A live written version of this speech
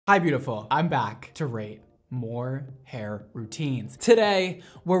Hi, beautiful. I'm back to rate more hair routines. Today,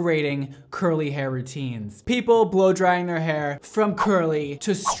 we're rating curly hair routines. People blow drying their hair from curly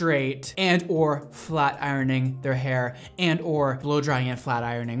to straight and or flat ironing their hair and or blow drying and flat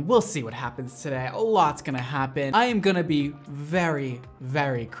ironing. We'll see what happens today. A lot's gonna happen. I am gonna be very,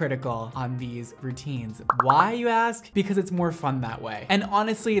 very critical on these routines. Why, you ask? Because it's more fun that way. And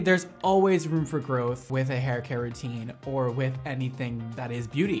honestly, there's always room for growth with a hair care routine or with anything that is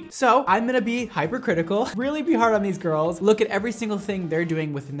beauty. So I'm gonna be hypercritical, really be hard on these girls, look at every single thing they're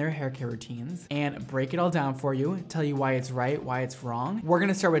doing within their hair care routines and break it all down for you, tell you why it's right, why it's wrong. We're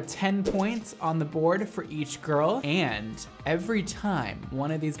gonna start with 10 points on the board for each girl, and every time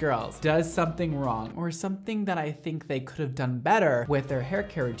one of these girls does something wrong or something that I think they could have done better with their hair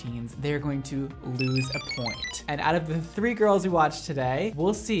care routines, they're going to lose a point. And out of the 3 girls we watched today,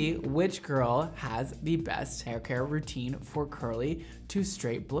 we'll see which girl has the best hair care routine for curly to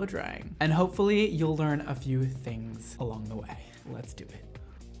straight blow drying. And hopefully you'll learn a few things along the way. Let's do it.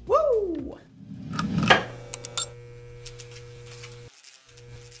 Woo!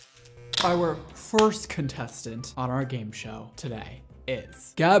 Our first contestant on our game show today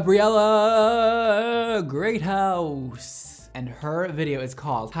is Gabriella Greathouse. And her video is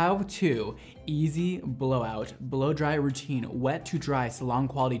called How to Easy Blowout Blow Dry Routine Wet to Dry Salon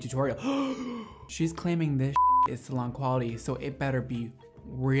Quality Tutorial. She's claiming this is salon quality, so it better be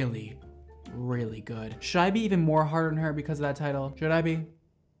really, really good. Should I be even more hard on her because of that title? Should I be?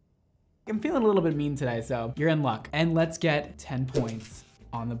 I'm feeling a little bit mean today, so you're in luck. And let's get 10 points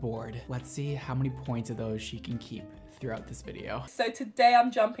on the board. Let's see how many points of those she can keep throughout this video. So today I'm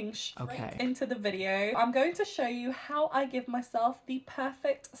jumping straight into the video. I'm going to show you how I give myself the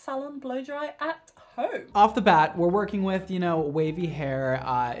perfect salon blow dry at home. Off the bat, we're working with, you know, wavy hair.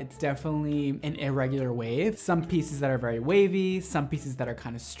 It's definitely an irregular wave. Some pieces that are very wavy, some pieces that are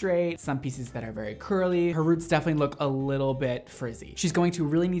kind of straight, some pieces that are very curly. Her roots definitely look a little bit frizzy. She's going to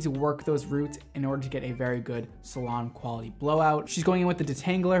really need to work those roots in order to get a very good salon quality blowout. She's going in with the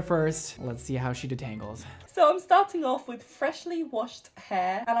detangler first. Let's see how she detangles. So I'm starting off with freshly washed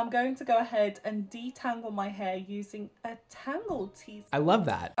hair, and I'm going to go ahead and detangle my hair using a tangle teaser. I love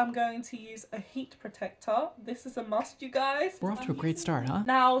that. I'm going to use a heat protector. This is a must, you guys. We're off to a great start, huh?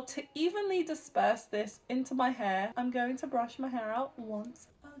 Now, to evenly disperse this into my hair, I'm going to brush my hair out once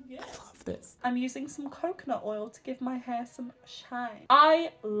again. I love this. I'm using some coconut oil to give my hair some shine.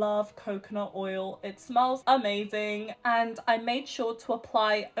 I love coconut oil. It smells amazing, and I made sure to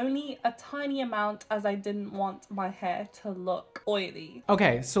apply only a tiny amount as I didn't want my hair to look oily.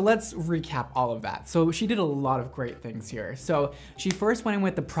 Okay, so let's recap all of that. So she did a lot of great things here. So she first went in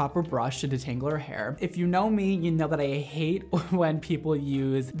with the proper brush to detangle her hair. If you know me, you know that I hate when people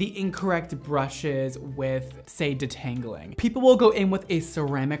use the incorrect brushes with, say, detangling. People will go in with a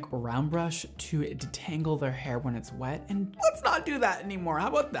ceramic round brush to detangle their hair when it's wet, and let's not do that anymore. How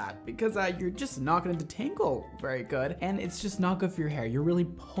about that? Because you're just not gonna detangle very good, and it's just not good for your hair. You're really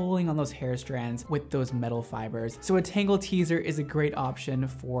pulling on those hair strands with those metal fibers. So a tangle teaser is a great option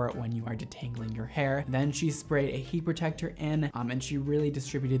for when you are detangling your hair. Then she sprayed a heat protector in, and she really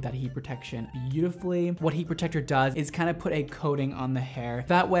distributed that heat protection beautifully. What heat protector does is kind of put a coating on the hair.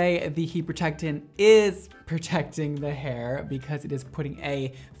 That way the heat protectant is protecting the hair because it is putting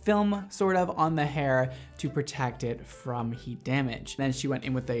a film sort of on the hair to protect it from heat damage. Then she went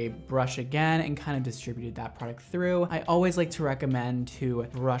in with a brush again and kind of distributed that product through. I always like to recommend to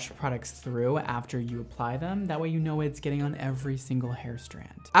brush products through after you apply them. That way you know it's getting on every single hair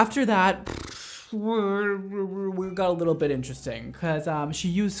strand. After that, we got a little bit interesting because she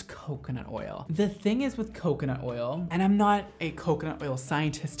used coconut oil. The thing is with coconut oil, and I'm not a coconut oil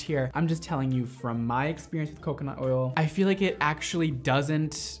scientist here, I'm just telling you from my experience with coconut oil, I feel like it actually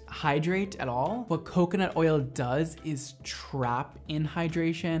doesn't hydrate at all. What coconut oil does is trap in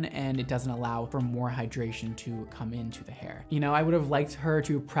hydration, and it doesn't allow for more hydration to come into the hair. You know, I would have liked her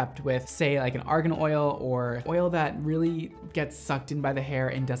to have prepped with, say, like an argan oil or oil that really gets sucked in by the hair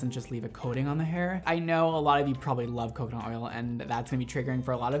and doesn't just leave a coating on the hair. I know a lot of you probably love coconut oil, and that's gonna be triggering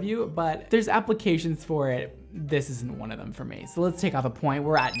for a lot of you, but there's applications for it. This isn't one of them for me. So let's take off a point.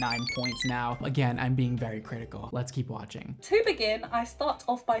 We're at 9 points now. Again, I'm being very critical. Let's keep watching. To begin, I start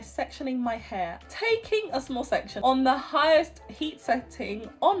off by sectioning my hair, taking a small section on the highest heat setting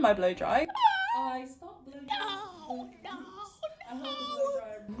on my blow dry. I start blow drying. I hold the blow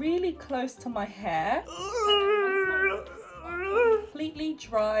dryer really close to my hair. Completely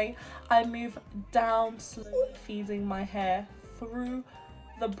dry, I move down slowly, feeding my hair through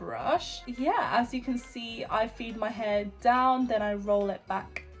the brush. Yeah, as you can see, I feed my hair down, then I roll it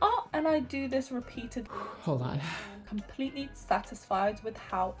back up, and I do this repeatedly. Hold on. completely satisfied with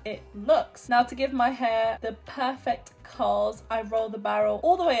how it looks. Now to give my hair the perfect curls, I roll the barrel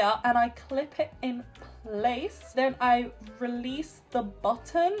all the way up and I clip it in place. Then I release the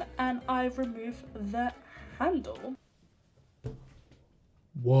button and I remove the handle.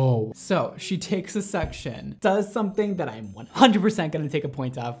 Whoa. So she takes a section, does something that I'm 100% gonna take a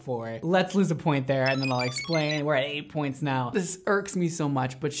point off for. Let's lose a point there and then I'll explain. We're at 8 points now. This irks me so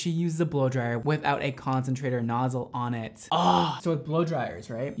much, but she used the blow dryer without a concentrator nozzle on it. Ah, so with blow dryers,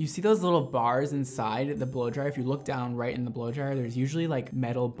 right? You see those little bars inside the blow dryer? If you look down right in the blow dryer, there's usually like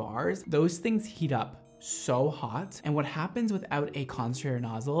metal bars. Those things heat up so hot, and what happens without a concentrator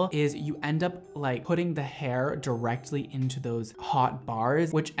nozzle is you end up like putting the hair directly into those hot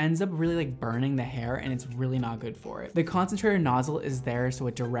bars, which ends up really like burning the hair, and it's really not good for it. The concentrator nozzle is there so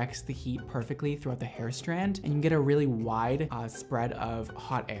it directs the heat perfectly throughout the hair strand, and you can get a really wide spread of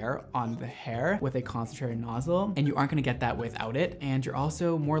hot air on the hair with a concentrator nozzle, and you aren't gonna get that without it, and you're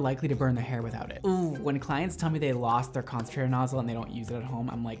also more likely to burn the hair without it. Ooh, when clients tell me they lost their concentrator nozzle and they don't use it at home,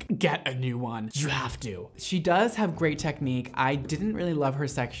 I'm like, get a new one. You have to. She does have great technique. I didn't really love her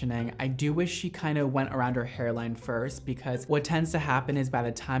sectioning. I do wish she kind of went around her hairline first, because what tends to happen is by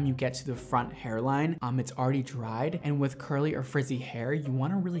the time you get to the front hairline, it's already dried. And with curly or frizzy hair, you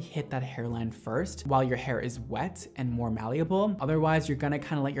want to really hit that hairline first while your hair is wet and more malleable. Otherwise, you're gonna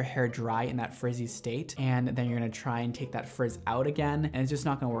kind of let your hair dry in that frizzy state, and then you're gonna try and take that frizz out again, and it's just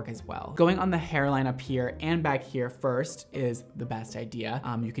not gonna work as well. Going on the hairline up here and back here first is the best idea.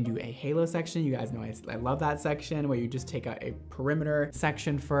 You can do a halo section. You guys know I love that section where you just take out a perimeter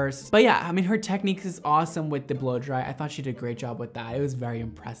section first. But yeah, I mean, her technique is awesome with the blow dry. I thought she did a great job with that. It was very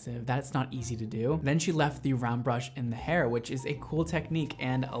impressive. That's not easy to do. Then she left the round brush in the hair, which is a cool technique,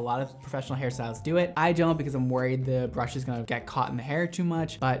 and a lot of professional hairstylists do it. I don't, because I'm worried the brush is gonna get caught in the hair too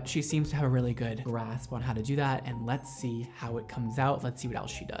much, but she seems to have a really good grasp on how to do that, and let's see how it comes out. Let's see what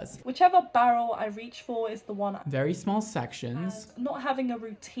else she does. Whichever barrel I reach for is the one. Very small sections. And not having a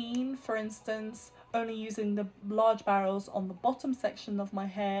routine, for instance, only using the large barrels on the bottom section of my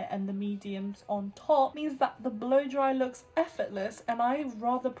hair and the mediums on top, means that the blow dry looks effortless, and I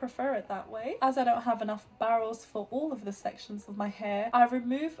rather prefer it that way. As I don't have enough barrels for all of the sections of my hair, I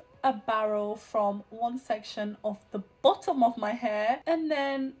remove a barrel from one section of the bottom of my hair, and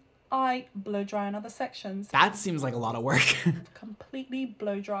then I blow dry in other sections. That seems like a lot of work. Completely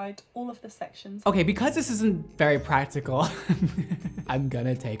blow dried all of the sections. Okay, because this isn't very practical, I'm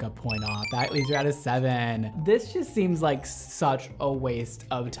gonna take a point off. That leaves her at a 7. This just seems like such a waste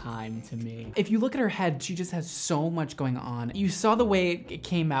of time to me. If you look at her head, she just has so much going on. You saw the way it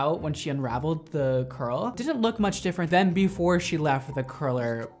came out when she unraveled the curl. It didn't look much different than before she left the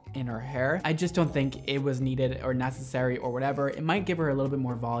curler in her hair. I just don't think it was needed or necessary or whatever. It might give her a little bit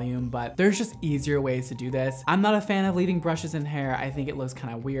more volume, but there's just easier ways to do this. I'm not a fan of leaving brushes in hair. I think it looks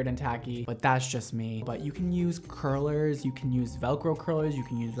kind of weird and tacky, but that's just me. But you can use curlers, you can use Velcro curlers, you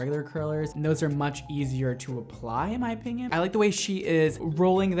can use regular curlers, and those are much easier to apply in my opinion. I like the way she is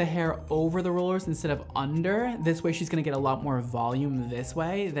rolling the hair over the rollers instead of under. This way she's gonna get a lot more volume this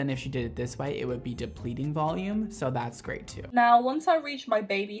way than if she did it this way, it would be depleting volume. So that's great too. Now, once I reach my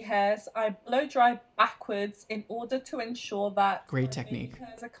baby hairs, I blow dry backwards in order to ensure that great technique. My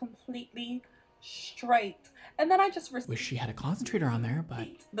hairs are completely straight. And then I just wish she had a concentrator on there, but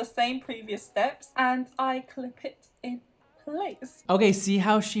the same previous steps, and I clip it in place. Okay, see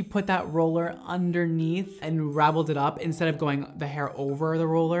how she put that roller underneath and raveled it up instead of going the hair over the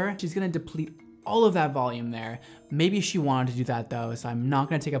roller? She's gonna deplete all of that volume there. Maybe she wanted to do that though, so I'm not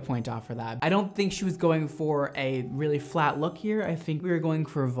gonna take a point off for that. I don't think she was going for a really flat look here. I think we were going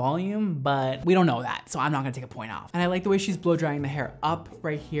for volume, but we don't know that, so I'm not gonna take a point off. And I like the way she's blow drying the hair up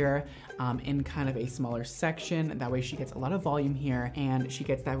right here in kind of a smaller section. That way she gets a lot of volume here and she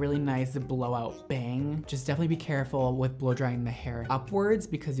gets that really nice blowout bang. Just definitely be careful with blow drying the hair upwards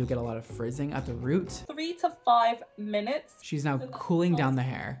because you'll get a lot of frizzing at the root. 3 to 5 minutes. She's now cooling down the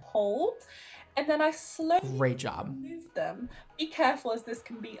hair. Hold. And then I slowly great job. Move them. Be careful, as this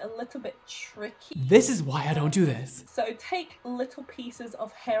can be a little bit tricky. This is why I don't do this. So take little pieces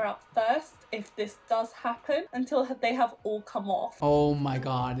of hair out first, if this does happen, until they have all come off. Oh my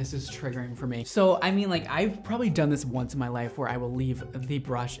God, this is triggering for me. So, I mean, like, I've probably done this once in my life where I will leave the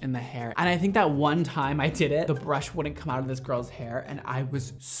brush in the hair. And I think that one time I did it, the brush wouldn't come out of this girl's hair and I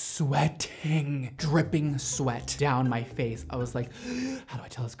was sweating, dripping sweat down my face. I was like, how do I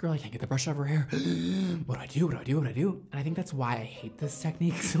tell this girl I can't get the brush out of her hair? What do I do? What do I do? What do I do? And I think that's why I hate this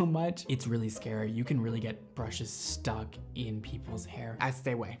technique so much. It's really scary. You can really get brushes stuck in people's hair. I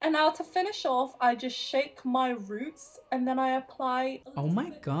stay away. And now to finish off, I just shake my roots and then I apply oh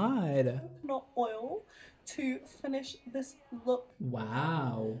my God, coconut oil to finish this look.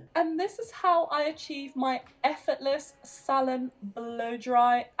 Wow. And this is how I achieve my effortless salon blow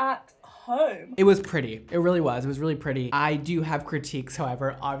dry at home. It was pretty. It really was. It was really pretty. I do have critiques,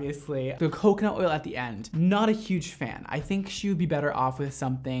 however, obviously. The coconut oil at the end, not a huge fan. I think she would be better off with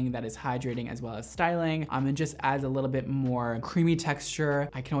something that is hydrating as well as styling, and just adds a little bit more creamy texture.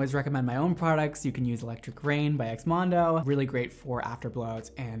 I can always recommend my own products. You can use Electric Rain by Xmondo. Really great for after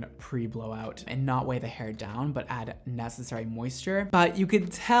blowouts and pre-blowout, and not weigh the hair down, but add necessary moisture. But you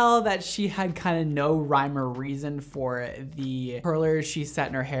could tell that she had kind of no rhyme or reason for the curlers she set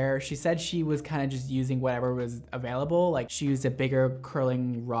in her hair. She said she was kind of just using whatever was available. Like she used a bigger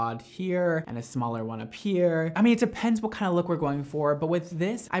curling rod here and a smaller one up here. I mean, it depends what kind of look we're going for, but with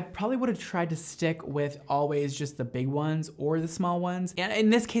this, I probably would have tried to stick with always just the big ones or the small ones. And in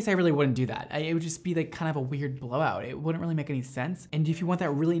this case, I really wouldn't do that. It would just be like kind of a weird blowout. It wouldn't really make any sense. And if you want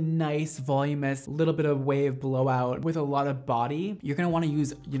that really nice, voluminous, little bit of wave blowout with a lot of body, you're gonna wanna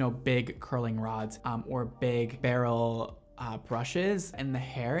use, you know, big curling rods or big barrel brushes. And the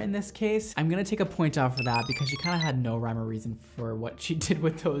hair in this case, I'm gonna take a point off for that because she kind of had no rhyme or reason for what she did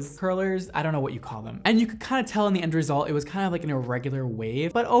with those curlers. I don't know what you call them. And you could kind of tell in the end result, it was kind of like an irregular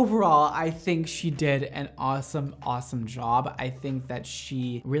wave. But overall, I think she did an awesome, awesome job. I think that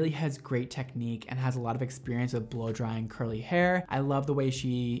she really has great technique and has a lot of experience with blow drying curly hair. I love the way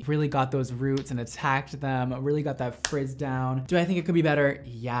she really got those roots and attacked them, really got that frizz down. Do I think it could be better?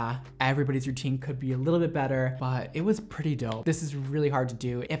 Yeah, everybody's routine could be a little bit better, but it was pretty dope. This is really hard to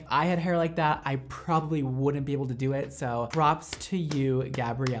do. If I had hair like that, I probably wouldn't be able to do it. So props to you,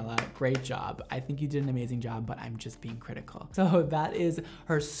 Gabriella. Great job. I think you did an amazing job, but I'm just being critical. So that is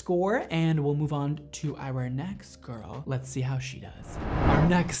her score, and we'll move on to our next girl. Let's see how she does. Our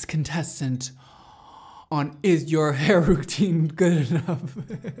next contestant on Is Your Hair Routine Good Enough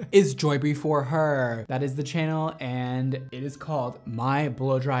is Joy Before Her. That is the channel, and it is called My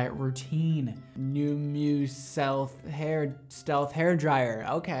Blow Dry Routine. New Muse Stealth Hair Dryer.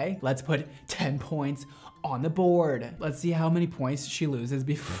 Okay, let's put 10 points on the board. Let's see how many points she loses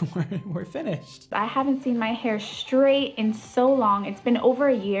before we're finished. I haven't seen my hair straight in so long. It's been over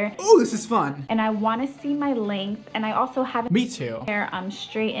a year. Oh, this is fun. And I want to see my length, and I also haven't Me too. hair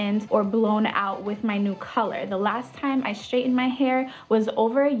straightened or blown out with my new color. The last time I straightened my hair was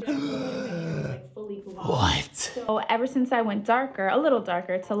over a year. What? So ever since I went darker, a little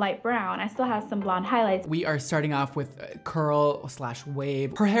darker to light brown, I still have some blonde highlights. We are starting off with curl /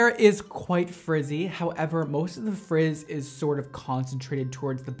 wave. Her hair is quite frizzy. However, most of the frizz is sort of concentrated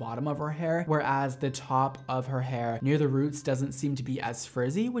towards the bottom of her hair, whereas the top of her hair near the roots doesn't seem to be as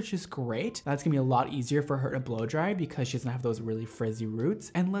frizzy, which is great. That's gonna be a lot easier for her to blow dry because she doesn't have those really frizzy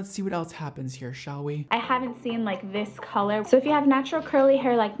roots. And let's see what else happens here, shall we? I haven't seen like this color. So if you have natural curly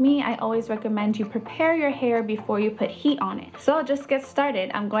hair like me, I always recommend you prepare your hair before you put heat on it. So I'll just get started.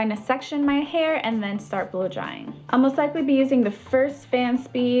 I'm going to section my hair and then start blow drying. I'll most likely be using the first fan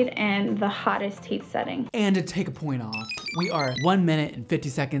speed and the hottest heat setting. And to take a point off, we are 1 minute and 50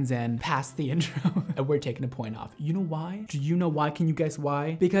 seconds in past the intro and we're taking a point off. You know why? Do you know why? Can you guess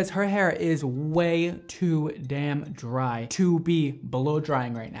why? Because her hair is way too damn dry to be blow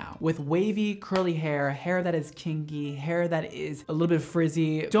drying right now. With wavy curly hair, hair that is kinky, hair that is a little bit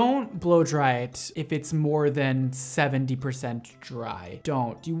frizzy, don't blow dry it if it's more than 70% dry.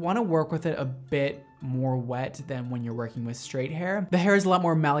 Don't. You want to work with it a bit more wet than when you're working with straight hair. The hair is a lot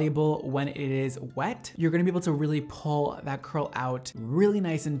more malleable when it is wet. You're gonna be able to really pull that curl out really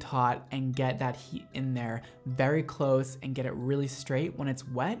nice and taut and get that heat in there very close and get it really straight when it's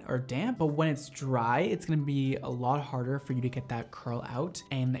wet or damp. But when it's dry, it's gonna be a lot harder for you to get that curl out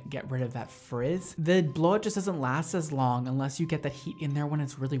and get rid of that frizz. The blowout just doesn't last as long unless you get that heat in there when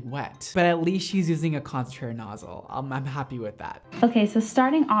it's really wet. But at least she's using a concentrated nozzle. I'm happy with that. Okay, so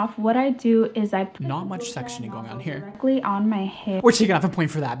starting off, what I do is I put Not much sectioning going on here. directly on my hair. We're taking off a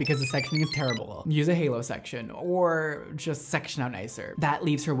point for that because the sectioning is terrible. Use a halo section or just section out nicer. That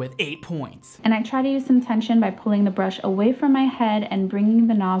leaves her with 8 points. And I try to use some tension by pulling the brush away from my head and bringing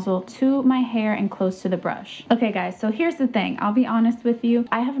the nozzle to my hair and close to the brush. Okay guys, so here's the thing. I'll be honest with you.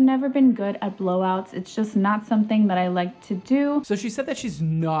 I have never been good at blowouts. It's just not something that I like to do. So she said that she's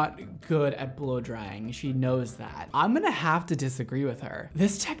not good at blow drying. She knows that. I'm gonna have to disagree with her.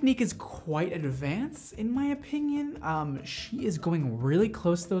 This technique is quite advanced. glance, in my opinion, she is going really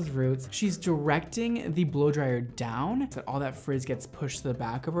close to those roots. She's directing the blow dryer down so that all that frizz gets pushed to the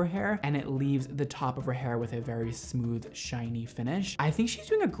back of her hair and it leaves the top of her hair with a very smooth, shiny finish. I think she's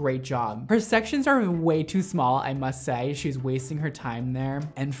doing a great job. Her sections are way too small, I must say. She's wasting her time there.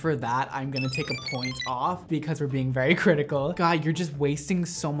 And for that, I'm gonna take a point off because we're being very critical. God, you're just wasting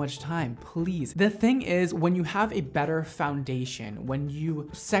so much time, please. The thing is, when you have a better foundation, when you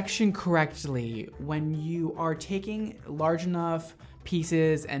section correctly, when you are taking large enough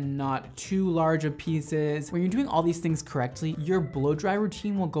pieces and not too large of pieces. When you're doing all these things correctly, your blow dry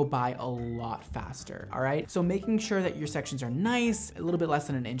routine will go by a lot faster, all right? So making sure that your sections are nice, a little bit less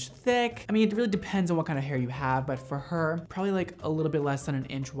than an inch thick. I mean, it really depends on what kind of hair you have, but for her, probably like a little bit less than an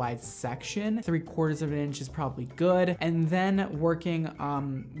inch wide section. 3/4 of an inch is probably good. And then working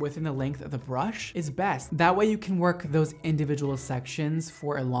within the length of the brush is best. That way you can work those individual sections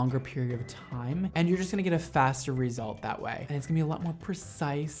for a longer period of time, and you're just gonna get a faster result that way. And it's gonna be a lot more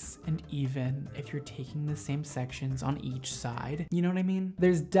precise and even if you're taking the same sections on each side. You know what I mean?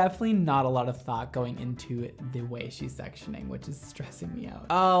 There's definitely not a lot of thought going into the way she's sectioning, which is stressing me out.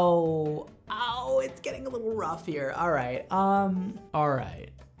 Oh, it's getting a little rough here. All right,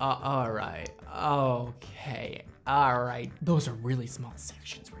 okay. All right, those are really small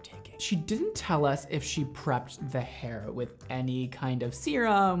sections we're taking. She didn't tell us if she prepped the hair with any kind of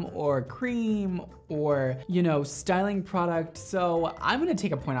serum or cream or, you know, styling product. So I'm gonna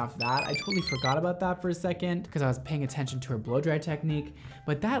take a point off that. I totally forgot about that for a second because I was paying attention to her blow dry technique,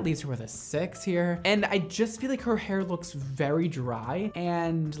 but that leaves her with a 6 here. And I just feel like her hair looks very dry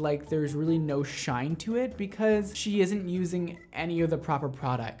and like there's really no shine to it because she isn't using any of the proper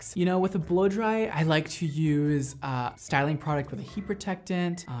products. You know, with a blow dry, I like to use styling product with a heat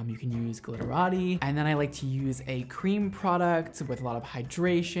protectant. You can use glitterati, and then I like to use a cream product with a lot of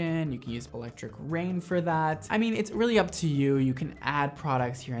hydration. You can use electric rain for that. I mean, it's really up to you. You can add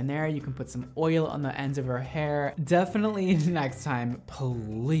products here and there. You can put some oil on the ends of her hair. Definitely next time,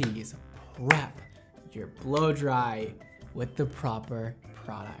 please prep your blow dry with the proper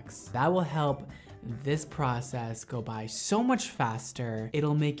products. That will help this process go by so much faster.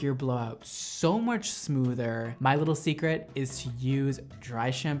 It'll make your blowout so much smoother. My little secret is to use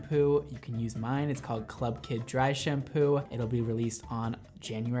dry shampoo. You can use mine. It's called Club Kid Dry Shampoo. It'll be released on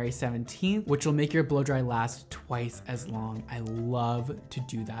January 17th, which will make your blow dry last twice as long. I love to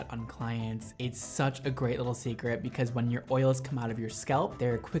do that on clients. It's such a great little secret because when your oils come out of your scalp,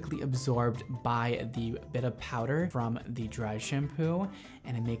 they're quickly absorbed by the bit of powder from the dry shampoo,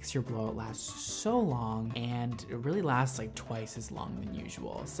 and it makes your blowout last so long, and it really lasts like twice as long than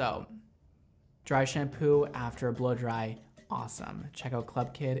usual. So dry shampoo after a blow dry, awesome. Check out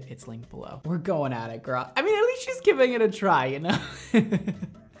Club Kid, it's linked below. We're going at it, girl. I mean, at least she's giving it a try, you know?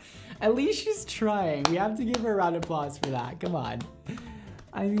 At least she's trying. We have to give her a round of applause for that, come on.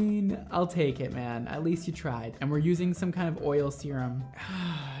 I mean, I'll take it, man. At least you tried. And we're using some kind of oil serum.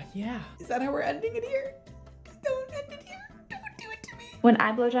 Yeah, is that how we're ending it here? Don't end it here. Don't do it to me. When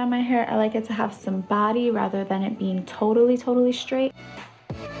I blow dry my hair, I like it to have some body rather than it being totally straight.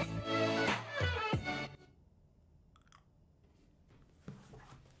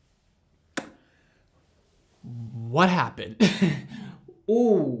 What happened?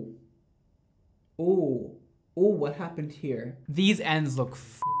 Oh, what happened here? These ends look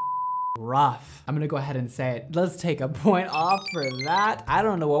rough. I'm gonna go ahead and say it. Let's take a point off for that. I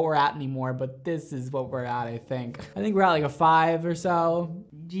don't know what we're at anymore, but this is what we're at, I think. I think we're at like a 5 or so.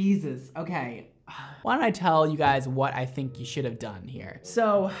 Jesus, okay. Why don't I tell you guys what I think you should have done here?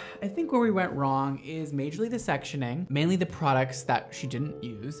 So I think where we went wrong is majorly the sectioning, mainly the products that she didn't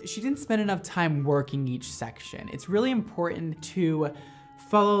use. She didn't spend enough time working each section. It's really important to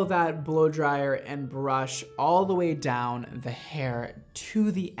follow that blow dryer and brush all the way down the hair to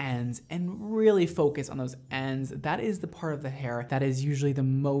the ends and really focus on those ends. That is the part of the hair that is usually the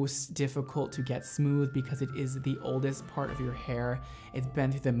most difficult to get smooth because it is the oldest part of your hair. It's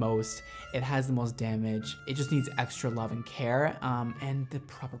been through the most, it has the most damage. It just needs extra love and care and the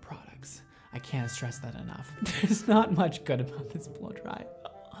proper products. I can't stress that enough. There's not much good about this blow dry.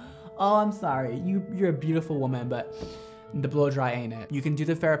 Oh, I'm sorry, you're a beautiful woman, but the blow dry ain't it. You can do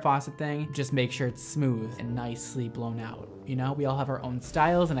the Farrah Fawcett thing, just make sure it's smooth and nicely blown out. You know, we all have our own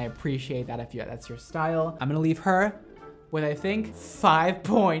styles and I appreciate that if that's your style. I'm gonna leave her with, I think, 5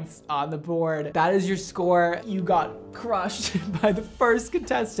 points on the board. That is your score. You got crushed by the first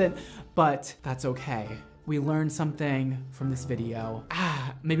contestant, but that's okay. We learned something from this video.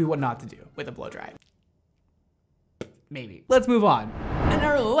 Maybe what not to do with a blow dry. Maybe. Let's move on. And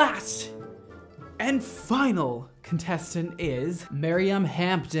our last And final contestant is Miriam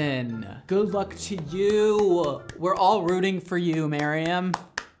Hampton. Good luck to you. We're all rooting for you, Miriam.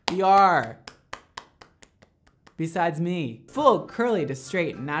 We are. Besides me. Full curly to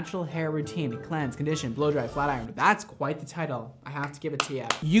straight natural hair routine, cleanse, condition, blow dry, flat iron. That's quite the title. I have to give it to you.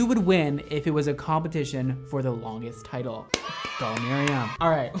 You would win if it was a competition for the longest title. Go Miriam. All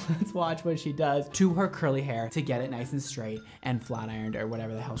right, let's watch what she does to her curly hair to get it nice and straight and flat ironed or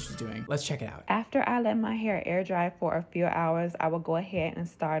whatever the hell she's doing. Let's check it out. After I let my hair air dry for a few hours, I will go ahead and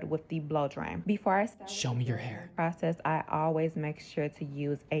start with the blow drying. Before I start Show me your hair. process, I always make sure to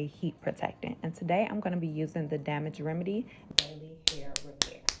use a heat protectant. And today I'm going to be using the Damage Remedy Daily Hair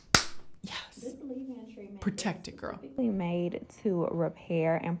Repair. Yes. This leave-in treatment Protect it, girl. is made to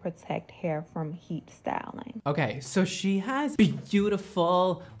repair and protect hair from heat styling. Okay, so she has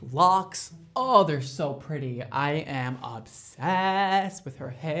beautiful locks. Oh, they're so pretty. I am obsessed with her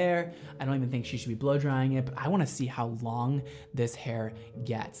hair. I don't even think she should be blow drying it, but I wanna see how long this hair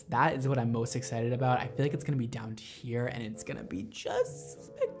gets. That is what I'm most excited about. I feel like it's gonna be down to here and it's gonna be just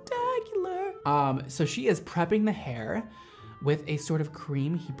spectacular. So she is prepping the hair with a sort of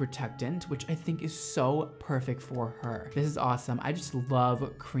cream heat protectant, which I think is so perfect for her. This is awesome. I just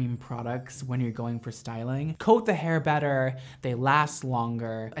love cream products when you're going for styling. Coat the hair better, they last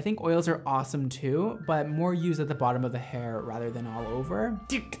longer. I think oils are awesome too, but more used at the bottom of the hair rather than all over.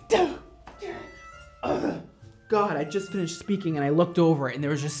 God, I just finished speaking and I looked over and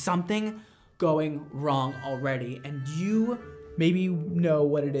there was just something going wrong already, and you maybe know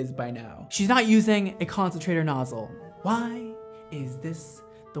what it is by now. She's not using a concentrator nozzle. Why is this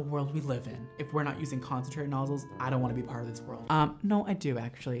the world we live in? If we're not using concentrated nozzles, I don't want to be part of this world. No, I do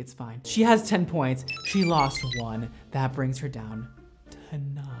actually, it's fine. She has 10 points, she lost 1. That brings her down to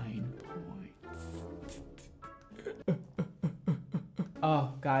 9 points.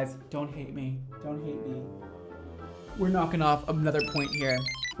 Oh, guys, don't hate me, don't hate me. We're knocking off another point here.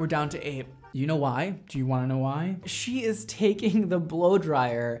 We're down to 8. You know why? Do you want to know why? She is taking the blow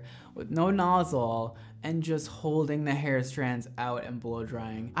dryer with no nozzle and just holding the hair strands out and blow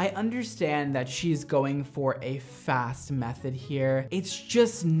drying. I understand that she's going for a fast method here. It's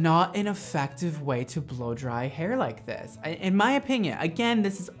just not an effective way to blow dry hair like this. In my opinion, again,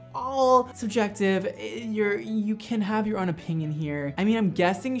 this is all subjective. You can have your own opinion here. I mean, I'm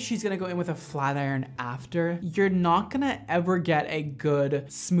guessing she's gonna go in with a flat iron after. You're not gonna ever get a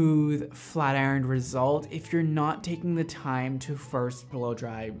good, smooth, flat ironed result if you're not taking the time to first blow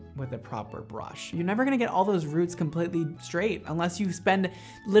dry with a proper brush. You're never gonna get all those roots completely straight unless you spend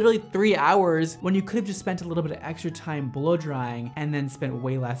literally 3 hours when you could have just spent a little bit of extra time blow drying and then spent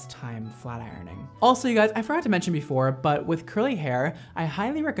way less time flat ironing. Also, you guys, I forgot to mention before, but with curly hair, I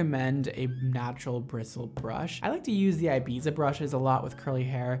highly recommend a natural bristle brush. I like to use the Ibiza brushes a lot with curly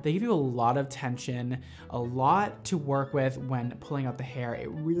hair. They give you a lot of tension, a lot to work with when pulling out the hair. It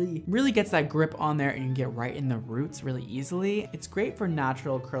really gets that grip on there and you can get right in the roots really easily. It's great for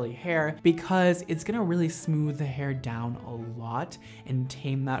natural curly hair because it's gonna really smooth the hair down a lot and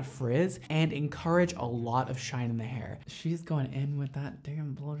tame that frizz and encourage a lot of shine in the hair. She's going in with that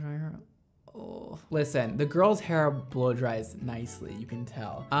damn blow dryer. Oh. Listen, the girl's hair blow dries nicely, you can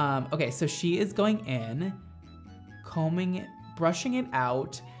tell. Okay, so she is going in, combing it, brushing it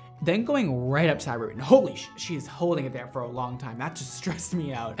out, then going right up to that root. And holy she's holding it there for a long time. That just stressed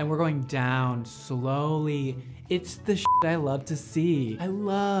me out. And we're going down slowly. It's the shit I love to see. I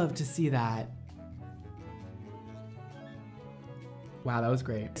love to see that. Wow, that was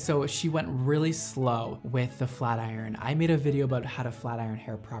great. So she went really slow with the flat iron. I made a video about how to flat iron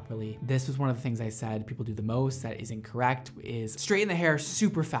hair properly. This was one of the things I said people do the most that is incorrect, is straighten the hair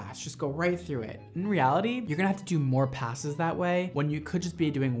super fast. Just go right through it. In reality, you're gonna have to do more passes that way when you could just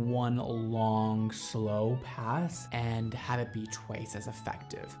be doing one long, slow pass and have it be twice as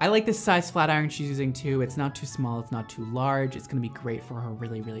effective. I like this size flat iron she's using too. It's not too small, it's not too large. It's gonna be great for her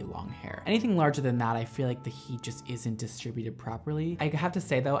really, really long hair. Anything larger than that, I feel like the heat just isn't distributed properly. I have to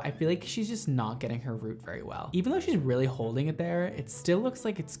say though, I feel like she's just not getting her root very well. Even though she's really holding it there, it still looks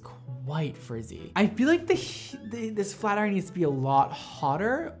like it's quite frizzy. I feel like this flat iron needs to be a lot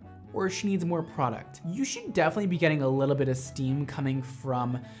hotter, or she needs more product. You should definitely be getting a little bit of steam coming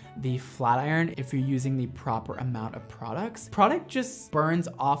from the flat iron if you're using the proper amount of products. Product just burns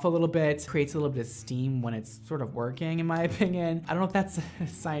off a little bit, creates a little bit of steam when it's sort of working, in my opinion. I don't know if that's a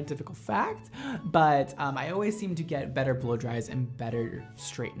scientific fact, but I always seem to get better blow dries and better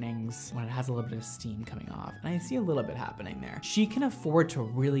straightenings when it has a little bit of steam coming off. And I see a little bit happening there. She can afford to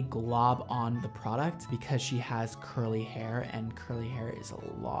really glob on the product because she has curly hair, and curly hair is a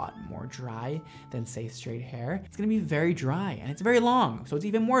lot more dry than say straight hair. It's gonna be very dry and it's very long, so it's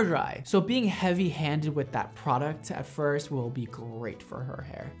even more dry. So being heavy-handed with that product at first will be great for her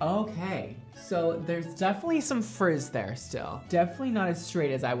hair. Okay, so there's definitely some frizz there still. Definitely not as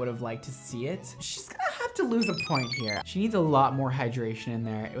straight as I would have liked to see it. She's gonna have to lose a point here. She needs a lot more hydration in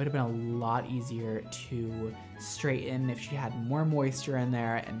there. It would have been a lot easier to straighten if she had more moisture in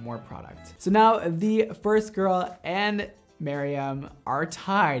there and more product. So now the first girl and Miriam are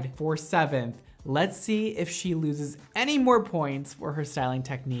tied for 7th. Let's see if she loses any more points for her styling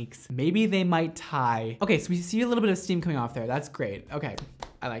techniques. Maybe they might tie. Okay, so we see a little bit of steam coming off there. That's great. Okay,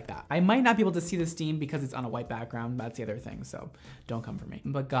 I like that. I might not be able to see the steam because it's on a white background. That's the other thing, so don't come for me.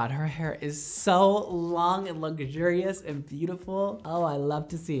 But God, her hair is so long and luxurious and beautiful. Oh, I love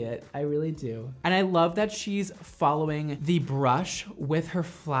to see it. I really do. And I love that she's following the brush with her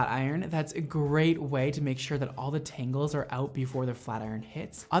flat iron. That's a great way to make sure that all the tangles are out before the flat iron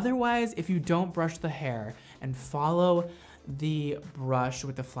hits. Otherwise, if you don't brush the hair and follow the brush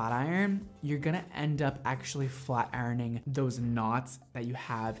with the flat iron, you're gonna end up actually flat ironing those knots that you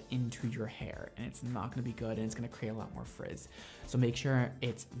have into your hair, and it's not gonna be good, and it's gonna create a lot more frizz. So make sure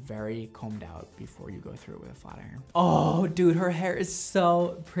it's very combed out before you go through it with a flat iron. Oh, dude, her hair is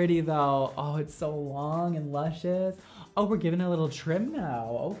so pretty though. Oh, it's so long and luscious. Oh, we're giving it a little trim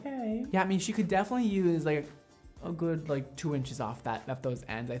now. Okay. Yeah, I mean, she could definitely use like a good like 2 inches off those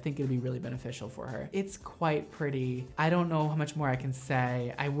ends. I think it'd be really beneficial for her. It's quite pretty. I don't know how much more I can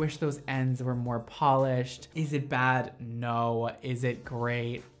say. I wish those ends were more polished. Is it bad? No. Is it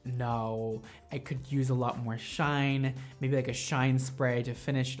great? No. I could use a lot more shine, maybe like a shine spray to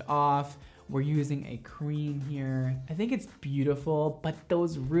finish it off. We're using a cream here. I think it's beautiful, but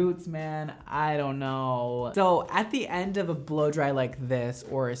those roots, man, I don't know. So at the end of a blow dry like this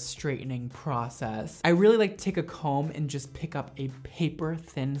or a straightening process, I really like to take a comb and just pick up a paper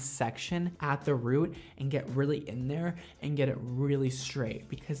thin section at the root and get really in there and get it really straight,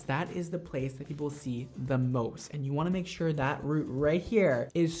 because that is the place that people see the most. And you wanna make sure that root right here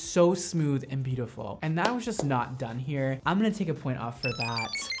is so smooth and beautiful. And that was just not done here. I'm gonna take a point off for that.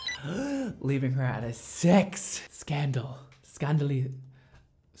 Leaving her at a 6. Scandalous.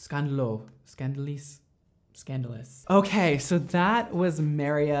 Okay, so that was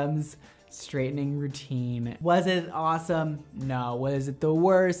Miriam's straightening routine. Was it awesome? No. Was it the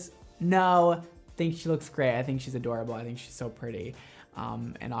worst? No. I think she looks great. I think she's adorable. I think she's so pretty.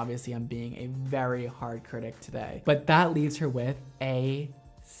 And obviously I'm being a very hard critic today. But that leaves her with a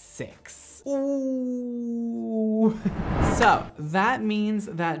 6. Ooh. So that means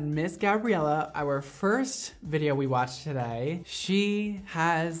that Miss Gabriella, our first video we watched today, she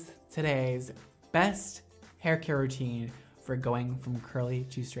has today's best hair care routine for going from curly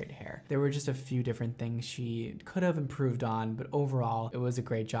to straight hair. There were just a few different things she could have improved on, but overall, it was a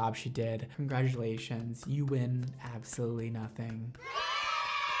great job she did. Congratulations, you win absolutely nothing.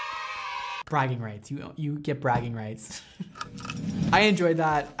 Bragging rights, you get bragging rights. I enjoyed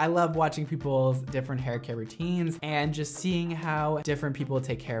that. I love watching people's different hair care routines and just seeing how different people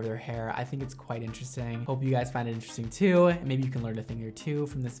take care of their hair. I think it's quite interesting. Hope you guys find it interesting too. And maybe you can learn a thing or two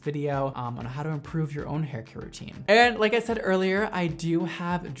from this video on how to improve your own hair care routine. And like I said earlier, I do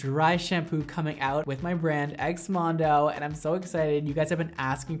have dry shampoo coming out with my brand X Mondo, and I'm so excited. You guys have been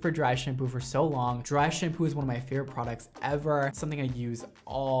asking for dry shampoo for so long. Dry shampoo is one of my favorite products ever. It's something I use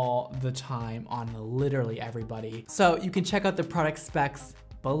all the time on literally everybody. So you can check out the product specs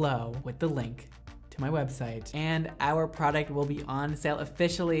below with the link to my website. And our product will be on sale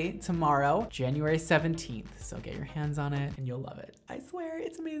officially tomorrow, January 17th. So get your hands on it and you'll love it. I swear,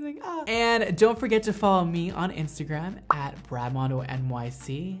 it's amazing. Ah. And don't forget to follow me on Instagram at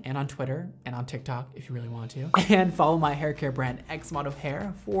BradmondoNYC, and on Twitter and on TikTok if you really want to. And follow my hair care brand X Mondo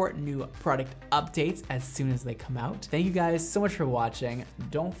Hair for new product updates as soon as they come out. Thank you guys so much for watching.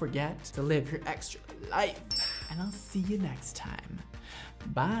 Don't forget to live your extra life, and I'll see you next time.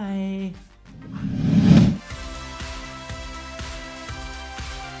 Bye.